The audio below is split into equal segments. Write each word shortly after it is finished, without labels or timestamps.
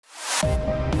Nye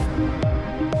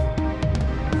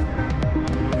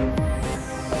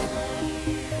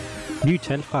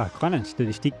tal fra Grønlands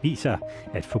Statistik viser,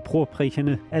 at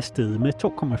forbrugerpriserne er steget med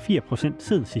 2,4%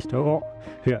 siden sidste år.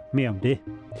 Hør mere om det.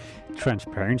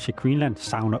 Transparency Greenland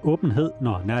savner åbenhed,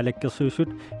 når naalakkersuisut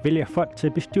vælger folk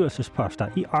til bestyrelsesposter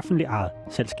i offentligt ejet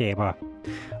selskaber.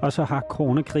 Og så har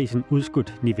coronakrisen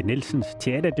udskudt Nive Nielsens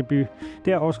teaterdebut.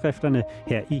 Det er overskrifterne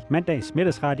her i mandags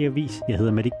Radioavis. Jeg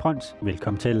hedder Middag.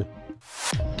 Velkommen til.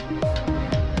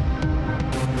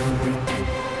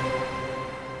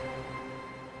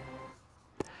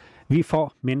 Vi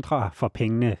får mindre for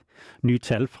pengene. Nye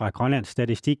tal fra Grønlands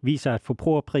Statistik viser, at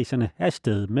forbrugerpriserne er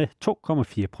steget med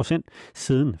 2,4%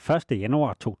 siden 1.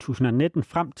 januar 2019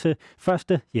 frem til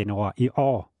 1. januar i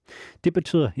år. Det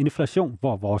betyder inflation,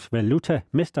 hvor vores valuta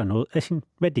mister noget af sin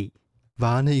værdi.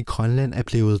 Varerne i Grønland er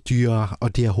blevet dyrere,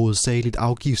 og det er hovedsageligt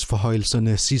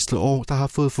afgiftsforhøjelserne sidste år, der har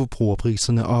fået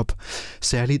forbrugerpriserne op.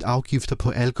 Særligt afgifter på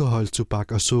alkohol,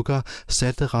 tobak og sukker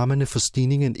satte rammerne for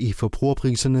stigningen i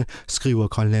forbrugerpriserne, skriver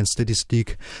Grønlands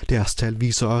Statistik. Deres tal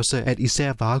viser også, at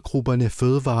især varegrupperne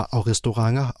fødevarer og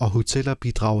restauranter og hoteller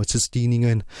bidrager til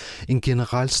stigningen. En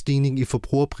generel stigning i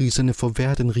forbrugerpriserne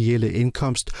forværrer den reelle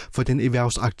indkomst for den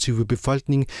erhvervsaktive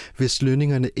befolkning, hvis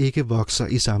lønningerne ikke vokser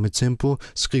i samme tempo,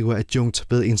 skriver adjunkt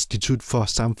ved Institut for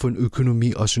Samfund,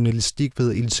 Økonomi og Journalistik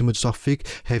ved Ilsimatsarfik,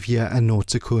 Javier Anor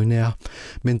til KNR.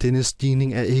 Men denne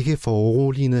stigning er ikke for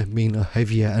uroligende, mener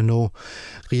Javier Anor.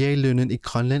 Reallønnen i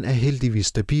Grønland er heldigvis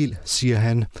stabil, siger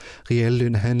han.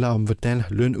 Realløn handler om, hvordan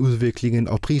lønudviklingen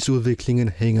og prisudviklingen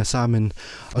hænger sammen.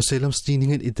 Og selvom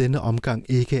stigningen i denne omgang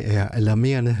ikke er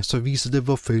alarmerende, så viser det,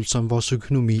 hvor følsom vores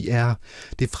økonomi er.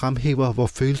 Det fremhæver, hvor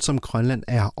følsom Grønland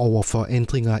er over for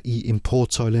ændringer i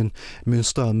importtolden.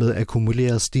 Mønstret med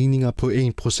akkumulerede stigninger på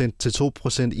 1% til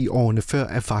 2% i årene før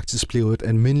er faktisk blevet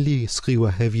almindelige,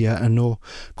 skriver Javier Anor.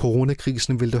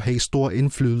 Coronakrisen vil dog have stor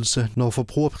indflydelse, når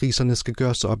forbrugerpriserne skal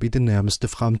gøres op i den nærmeste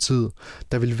fremtid.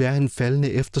 Der vil være en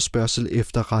faldende efterspørgsel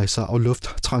efter rejser og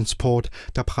lufttransport,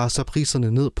 der presser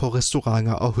priserne ned på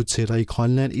restauranter og hoteller i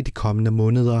Grønland i de kommende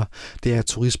måneder. Det er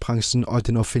turistbranchen og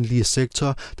den offentlige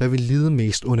sektor, der vil lide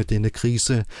mest under denne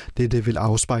krise. Dette vil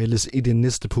afspejles i den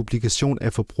næste publikation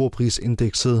af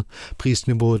forbrugerprisindekset.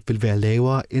 Prisniveauet vil være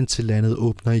lavere, indtil landet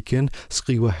åbner igen,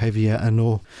 skriver Javier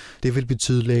Anor. Det vil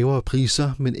betyde lavere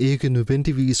priser, men ikke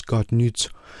nødvendigvis godt nyt.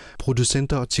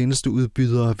 Producenter og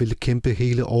tjenesteudbydere vil kæmpe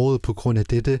hele året på grund af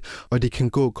dette, og det kan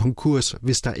gå konkurs,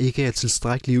 hvis der ikke er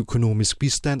tilstrækkelig økonomisk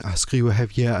bistand, skriver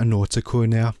Javier Anor til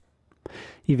KNR.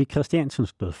 Ivi Christiansen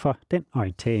stod for den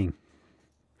orientering.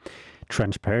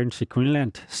 Transparency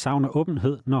Greenland savner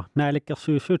åbenhed, når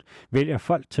naalakkersuisut vælger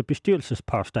folk til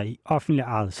bestyrelsesposter i offentligt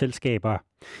ejede selskaber.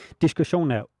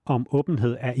 Diskussionen om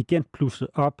åbenhed er igen plusset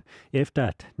op, efter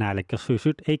at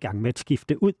naalakkersuisut er i gang med at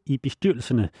skifte ud i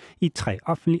bestyrelserne i 3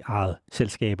 offentligt ejede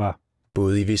selskaber.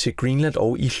 Både i visse Greenland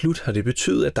og i Slut har det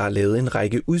betydet, at der er lavet en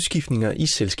række udskiftninger i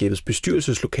selskabets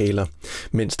bestyrelseslokaler,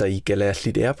 mens der i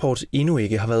Kalaallit Airport endnu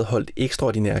ikke har været holdt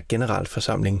ekstraordinær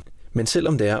generalforsamling. Men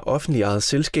selvom det er offentligt ejede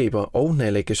selskaber og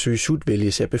naalakkersuisut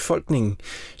vælges af befolkningen,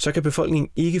 så kan befolkningen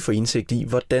ikke få indsigt i,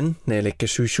 hvordan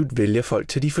naalakkersuisut vælger folk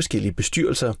til de forskellige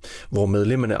bestyrelser, hvor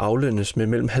medlemmerne aflønnes med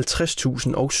mellem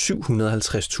 50.000 og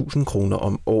 750.000 kroner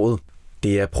om året.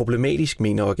 Det er problematisk,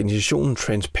 mener organisationen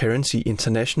Transparency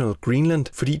International Greenland,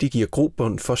 fordi det giver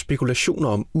grobund for spekulationer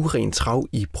om urent trav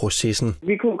i processen.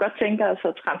 Vi kunne godt tænke os,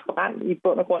 at transparent i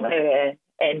bund og grund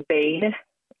er en bane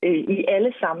i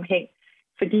alle sammenhæng.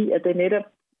 Fordi at det netop,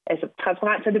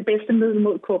 transparens er det bedste middel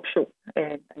mod korruption.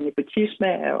 Nepotisme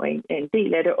er jo en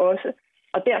del af det også.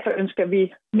 Og derfor ønsker vi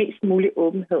mest mulig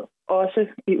åbenhed, også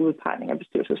i udpegning af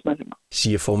bestyrelsesmedlemmer.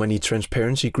 Siger formand i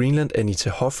Transparency Greenland, Anita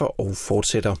Hoffer, og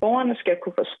fortsætter. Borgerne skal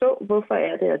kunne forstå, hvorfor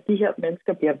er det, at de her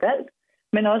mennesker bliver valgt,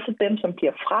 men også dem, som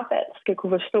bliver fravalgt, skal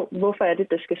kunne forstå, hvorfor er det,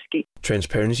 der skal ske.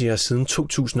 Transparency har siden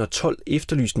 2012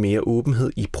 efterlyst mere åbenhed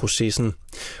i processen.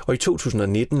 Og i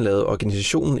 2019 lavede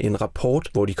organisationen en rapport,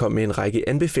 hvor de kom med en række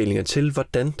anbefalinger til,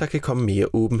 hvordan der kan komme mere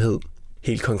åbenhed.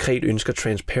 Helt konkret ønsker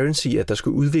Transparency, at der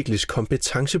skal udvikles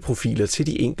kompetenceprofiler til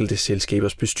de enkelte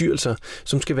selskabers bestyrelser,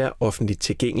 som skal være offentligt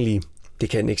tilgængelige. Det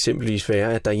kan eksempelvis være,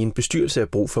 at der i en bestyrelse er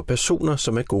brug for personer,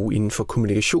 som er gode inden for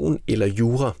kommunikation eller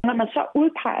jura. Når man så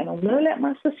udpeger nogle medlemmer,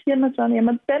 så siger man sådan,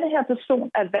 at denne her person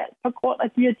er valgt på grund af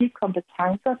de og de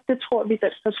kompetencer. Det tror vi, at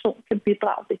den person kan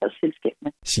bidrage det her selskab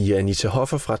med. Siger Anita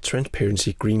Hoffer fra Transparency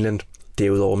Greenland.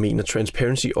 Derudover mener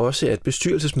Transparency også, at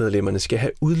bestyrelsesmedlemmerne skal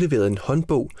have udleveret en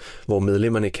håndbog, hvor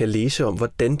medlemmerne kan læse om,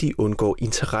 hvordan de undgår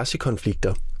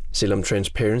interessekonflikter. Selvom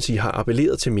Transparency har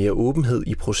appelleret til mere åbenhed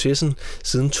i processen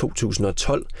siden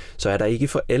 2012, så er der ikke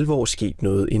for alvor sket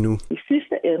noget endnu. I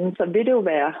sidste ende, så vil det jo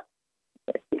være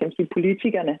kan man sige,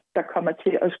 politikerne, der kommer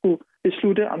til at skulle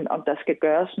beslutte, om der skal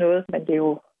gøres noget. Men det er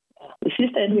jo i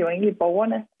sidste ende jo egentlig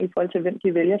borgerne, i forhold til hvem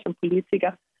de vælger som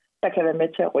politikere, der kan være med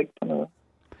til at rykke på noget.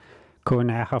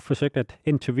 KNR har forsøgt at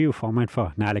interviewe formand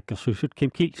for naalakkersuisut Kim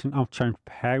Kielsen om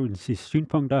Transparencys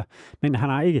synpunkter, men han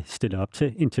har ikke stillet op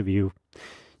til interview.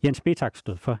 Jens Betak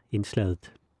stod for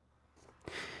indslaget.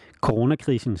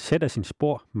 Coronakrisen sætter sin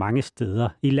spor mange steder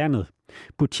i landet.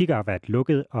 Butikker har været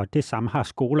lukket, og det samme har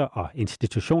skoler og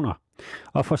institutioner.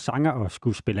 Og for sanger og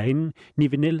skuespillerinden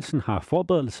Nive Nielsen har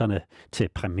forberedelserne til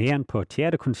premieren på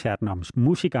teaterkoncerten om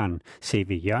musikeren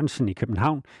C.V. Jørgensen i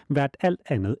København været alt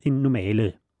andet end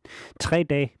normale. 3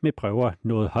 dage med prøver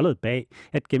nåede holdet bag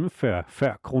at gennemføre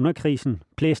før coronakrisen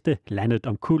blæste landet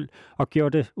omkuld og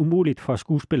gjorde det umuligt for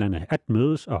skuespillerne at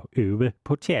mødes og øve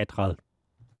på teatret.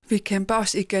 Vi kæmper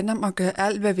os igennem og gør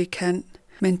alt, hvad vi kan.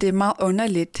 Men det er meget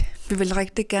underligt. Vi vil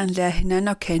rigtig gerne lære hinanden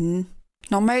at kende.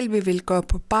 Normalt vi vil gå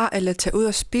på bar eller tage ud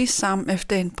og spise sammen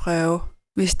efter en prøve.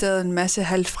 Vi er stadig en masse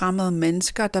halvfremmede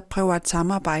mennesker, der prøver at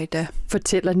samarbejde.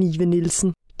 Fortæller Nive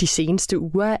Nielsen. De seneste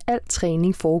uger er al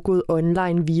træning foregået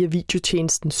online via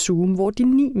videotjenesten Zoom, hvor de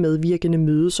 9 medvirkende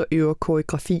mødes og øver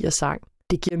koreografi og sang.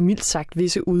 Det giver mildt sagt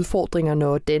visse udfordringer,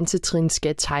 når dansetrin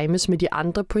skal times med de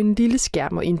andre på en lille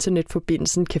skærm, og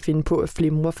internetforbindelsen kan finde på at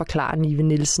flimre, forklarer Nive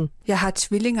Nielsen. Jeg har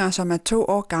tvillinger, som er 2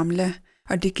 år gamle,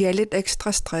 og det giver lidt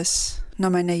ekstra stress, når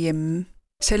man er hjemme.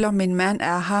 Selvom min mand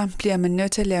er her, bliver man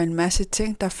nødt til at lave en masse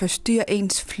ting, der forstyrrer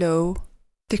ens flow.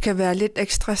 Det kan være lidt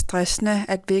ekstra stressende,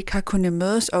 at vi ikke har kunnet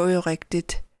mødes og øve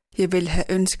rigtigt. Jeg ville have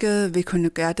ønsket, at vi kunne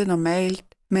gøre det normalt,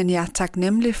 men jeg er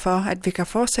taknemmelig for, at vi kan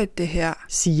fortsætte det her,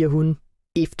 siger hun.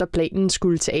 Efter planen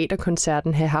skulle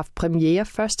teaterkoncerten have haft premiere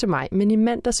 1. maj, men i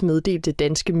mandags meddelte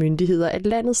danske myndigheder, at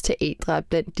landets teatre er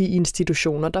blandt de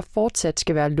institutioner, der fortsat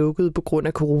skal være lukket på grund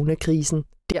af coronakrisen.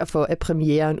 Derfor er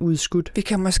premieren udskudt. Vi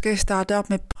kan måske starte op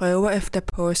med prøver efter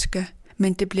påske,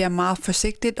 men det bliver meget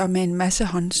forsigtigt og med en masse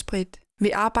håndsprit. Vi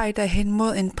arbejder hen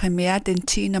mod en premiere den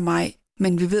 10. maj,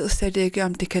 men vi ved slet ikke,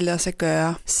 om det kan lade sig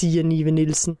gøre, siger Nive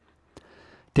Nielsen.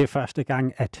 Det er første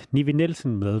gang, at Nive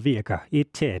Nielsen medvirker i et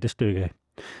teaterstykke.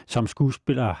 Som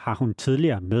skuespiller har hun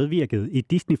tidligere medvirket i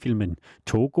Disney-filmen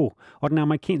Togo og den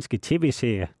amerikanske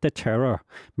tv-serie The Terror,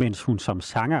 mens hun som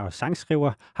sanger og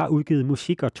sangskriver har udgivet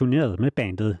musik og turneret med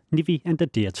bandet Nivi and the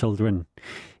Dear Children.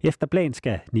 Efter planen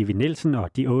skal Nive Nielsen og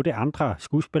de 8 andre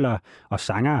skuespillere og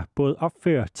sangere både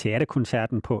opføre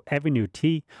teaterkoncerten på Avenue T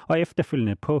og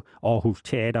efterfølgende på Aarhus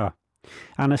Teater.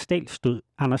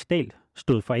 Anders Dahl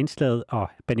stod for indslaget, og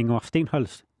Benninger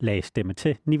Stenholz lagde stemme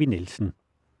til Nive Nielsen.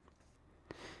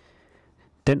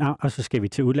 Og så skal vi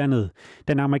til udlandet.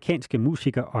 Den amerikanske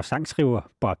musiker og sangskriver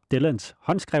Bob Dylans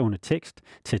håndskrevne tekst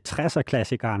til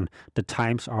 60'er-klassikeren The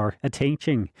Times Are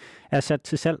A-Changing er sat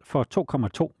til salg for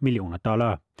 $2,2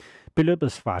 millioner.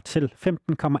 Beløbet svarer til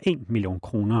 15,1 millioner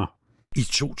kroner. I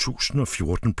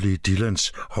 2014 blev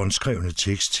Dylans håndskrevne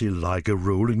tekst til Like a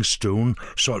Rolling Stone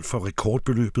solgt for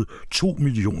rekordbeløbet $2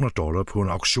 millioner på en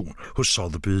auktion hos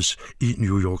Sotheby's i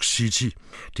New York City.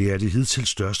 Det er det hidtil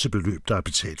største beløb, der er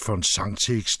betalt for en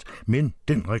sangtekst, men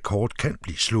den rekord kan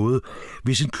blive slået,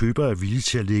 hvis en køber er villig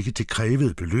til at lægge det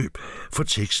krævede beløb for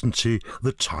teksten til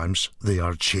The Times They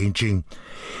Are Changing.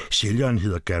 Sælgeren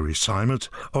hedder Gary Simelt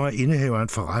og er indehaver af en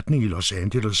forretning i Los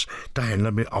Angeles, der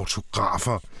handler med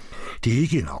autografer. Det er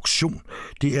ikke en auktion,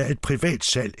 det er et privat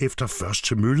salg efter først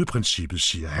til mølle-princippet,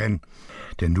 siger han.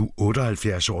 Den nu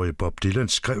 78-årige Bob Dylan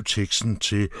skrev teksten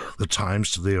til The Times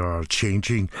They Are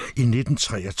Changing i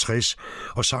 1963,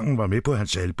 og sangen var med på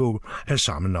hans album af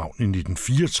samme navn i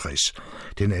 1964.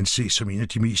 Den anses som en af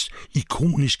de mest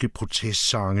ikoniske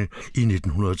protestsange i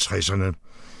 1960'erne.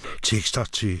 Tekster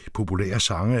til populære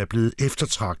sange er blevet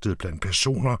eftertragtet blandt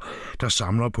personer, der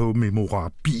samler på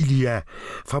memorabilia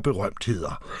fra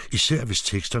berømtheder, især hvis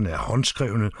teksterne er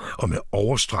håndskrevne og med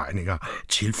overstregninger,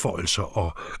 tilføjelser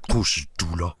og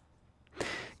kruseduller.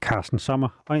 Carsten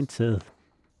Sommer orienteret.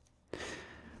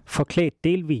 Forklædt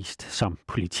delvist som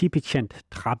politibetjent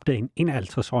dræbte en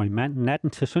 51-årig mand natten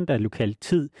til søndag lokal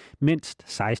tid mindst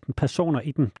 16 personer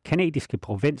i den kanadiske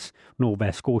provins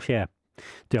Nova Scotia.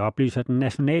 Det oplyser den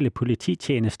nationale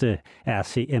polititjeneste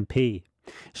RCMP.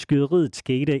 Skyderiet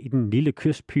skete i den lille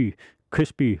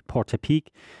kystby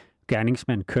Portapique.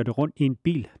 Gerningsmanden kørte rundt i en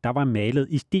bil, der var malet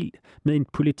i stil med en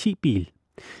politibil.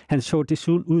 Han så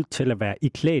desuden ud til at være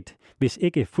iklædt, hvis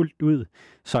ikke fuldt ud,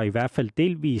 så i hvert fald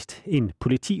delvist en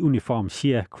politiuniform,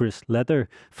 siger Chris Leather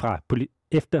fra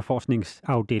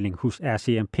efterforskningsafdeling hos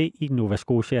RCMP i Nova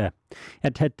Scotia.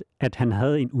 At han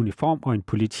havde en uniform og en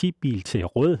politibil til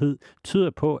rådighed,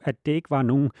 tyder på, at det ikke var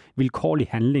nogen vilkårlig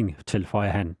handling,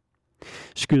 tilføjer han.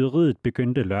 Skyderiet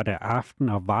begyndte lørdag aften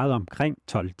og varede omkring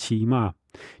 12 timer.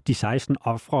 De 16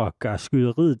 ofre gør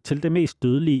skyderiet til det mest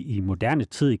dødelige i moderne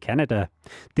tid i Canada.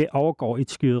 Det overgår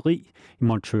et skyderi i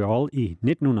Montreal i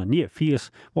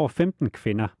 1989, hvor 15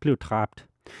 kvinder blev dræbt.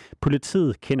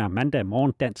 Politiet kender mandag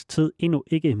morgen dansk tid endnu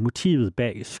ikke motivet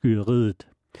bag skyderiet.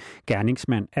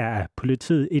 Gerningsmand er af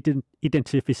politiet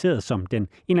identificeret som den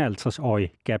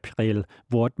 51-årige Gabriel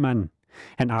Wortmann.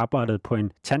 Han arbejdede på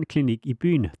en tandklinik i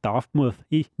byen Dartmouth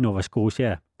i Nova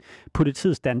Scotia.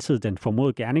 Politiet standsede den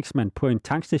formodede gerningsmand på en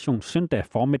tankstation søndag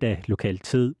formiddag lokal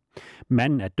tid.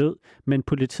 Manden er død, men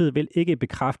politiet vil ikke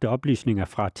bekræfte oplysninger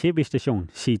fra tv-stationen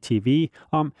CTV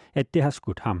om, at det har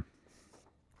skudt ham.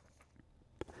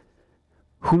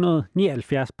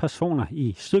 179 personer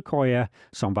i Sydkorea,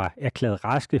 som var erklæret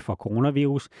raske for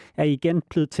coronavirus, er igen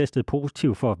blevet testet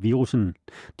positiv for virusen.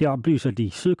 Det oplyser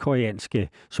de sydkoreanske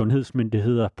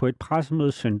sundhedsmyndigheder på et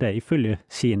pressemøde søndag ifølge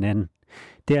CNN.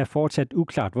 Det er fortsat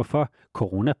uklart, hvorfor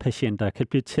coronapatienter kan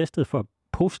blive testet for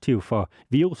positiv for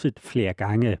viruset flere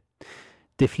gange.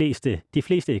 De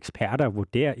fleste eksperter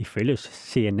vurderer ifølge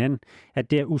CNN,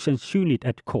 at det er usandsynligt,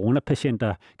 at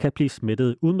coronapatienter kan blive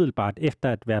smittet umiddelbart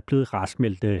efter at være blevet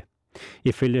raskmeldte.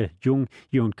 Ifølge Jung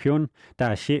Yoon-kyun, der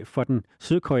er chef for den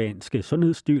sydkoreanske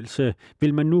sundhedsstyrelse,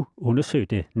 vil man nu undersøge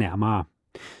det nærmere.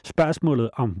 Spørgsmålet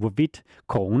om, hvorvidt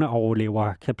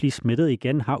corona-overlevere kan blive smittet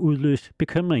igen, har udløst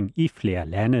bekymring i flere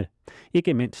lande.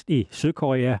 Ikke mindst i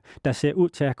Sydkorea, der ser ud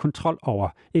til at have kontrol over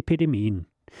epidemien.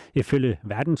 Ifølge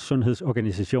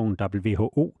Verdenssundhedsorganisationen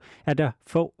WHO er der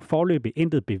foreløbig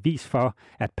intet bevis for,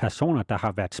 at personer, der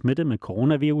har været smittet med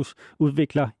coronavirus,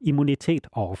 udvikler immunitet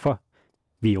overfor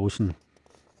virusen.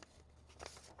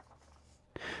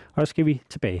 Og så skal vi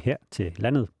tilbage her til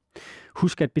landet.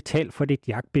 Husk at betale for dit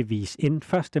jagtbevis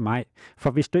inden 1. maj,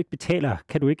 for hvis du ikke betaler,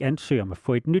 kan du ikke ansøge om at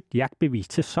få et nyt jagtbevis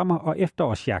til sommer- og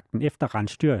efterårsjagten efter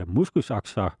rensdyr og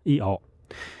muskusokser i år.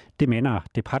 Det mener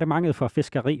Departementet for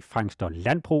Fiskeri, Fangst og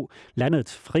Landbrug,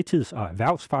 landets fritids- og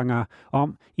erhvervsfangere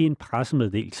om i en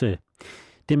pressemeddelelse.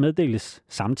 Det meddeles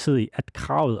samtidig, at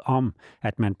kravet om,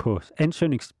 at man på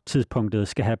ansøgningstidspunktet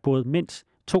skal have boet mindst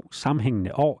 2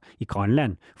 sammenhængende år i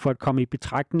Grønland for at komme i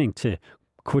betragtning til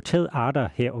kvoterede arter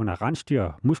herunder rensdyr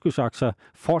og muskusokser,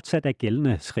 fortsat er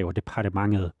gældende, skriver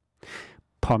departementet.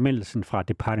 Påmeldelsen fra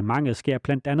departementet sker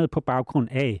blandt andet på baggrund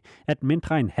af, at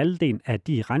mindre end halvdelen af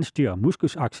de rensdyr- og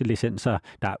muskusokselicenser,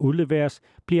 der udleveres,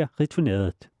 bliver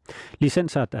returneret.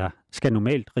 Licenser, der skal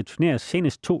normalt returneres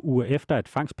senest 2 uger efter, at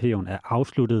fangstperioden er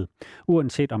afsluttet,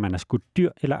 uanset om man er skudt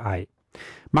dyr eller ej.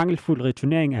 Mangelfuld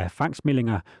returnering af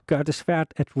fangstmeldinger gør det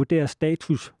svært at vurdere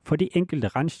status for de enkelte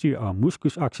rensdyr- og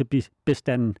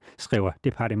muskusoksebestanden, skriver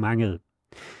departementet.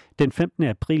 Den 15.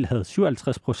 april havde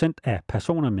 57% af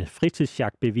personer med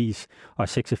fritidsjagtbevis og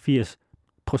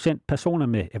 86% personer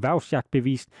med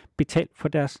erhvervsjagtbevis betalt for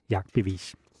deres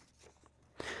jagtbevis.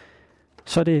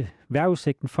 Så er det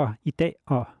vejrudsigten for i dag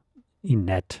og i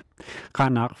nat.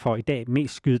 Rannar får i dag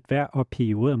mest skyet vejr og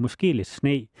perioder, måske lidt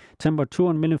sne.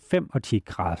 Temperaturen mellem 5 og 10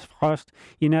 grader frost.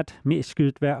 I nat mest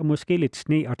skyet vejr og måske lidt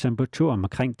sne og temperaturen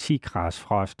omkring 10 grader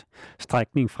frost.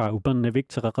 Strækning fra Ubernavik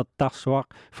til Radioa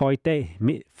får i dag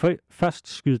først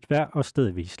skyet vejr og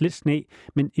stedvis lidt sne,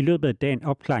 men i løbet af dagen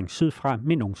opklaring sydfra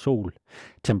med nogen sol.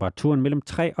 Temperaturen mellem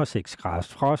 3 og 6 grader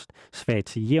frost. Svag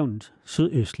til jævn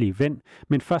sydøstlig vind,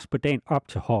 men først på dagen op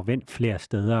til hård vind flere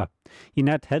steder. I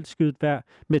nat halvskyet vejr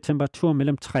med temperatur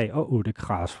mellem 3 og 8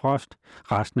 grader frost.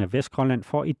 Resten af Vestgrønland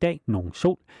får i dag nogen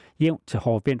sol, jævnt til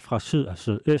hård vind fra syd og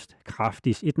sydøst,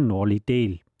 kraftigst i den nordlige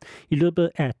del. I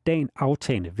løbet af dagen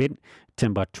aftagende vind,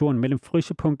 temperaturen mellem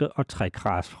frysepunktet og 3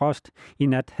 grader frost. I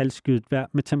nat halvskyet vejr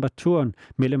med temperaturen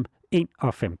mellem 1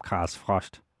 og 5 grader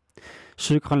frost.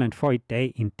 Sydgrønland får i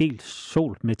dag en del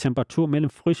sol med temperatur mellem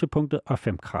frysepunktet og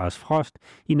 5 grader frost.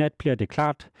 I nat bliver det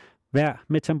klart vejr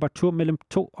med temperatur mellem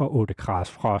 2 og 8 grader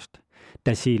frost.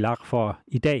 Kalaallit får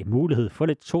i dag mulighed for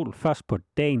lidt sol først på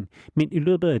dagen, men i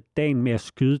løbet af dagen mere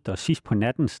skyet og sidst på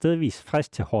natten stedvis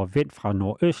frisk til hård vind fra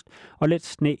nordøst og lidt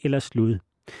sne eller slud.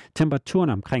 Temperaturen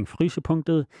omkring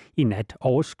frysepunktet i nat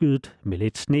overskyet med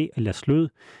lidt sne eller slud.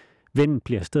 Vinden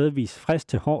bliver stedvis frisk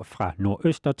til hård fra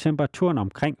nordøst og temperaturen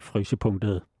omkring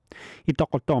frysepunktet. I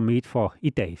Dormet får i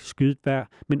dag skyet vejr,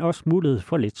 men også mulighed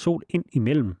for lidt sol ind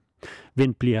imellem.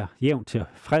 Vind bliver jævnt til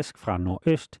frisk fra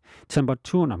nordøst,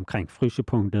 temperaturen omkring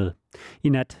frysepunktet. I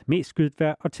nat mest skyet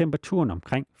vejr og temperaturen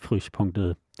omkring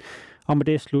frysepunktet. Og med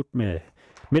det slut med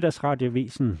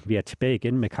Middagsradioavisen. Vi er tilbage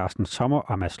igen med Carsten Sommer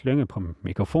og Mads Lynge på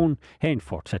mikrofon. Ha' en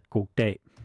fortsat god dag.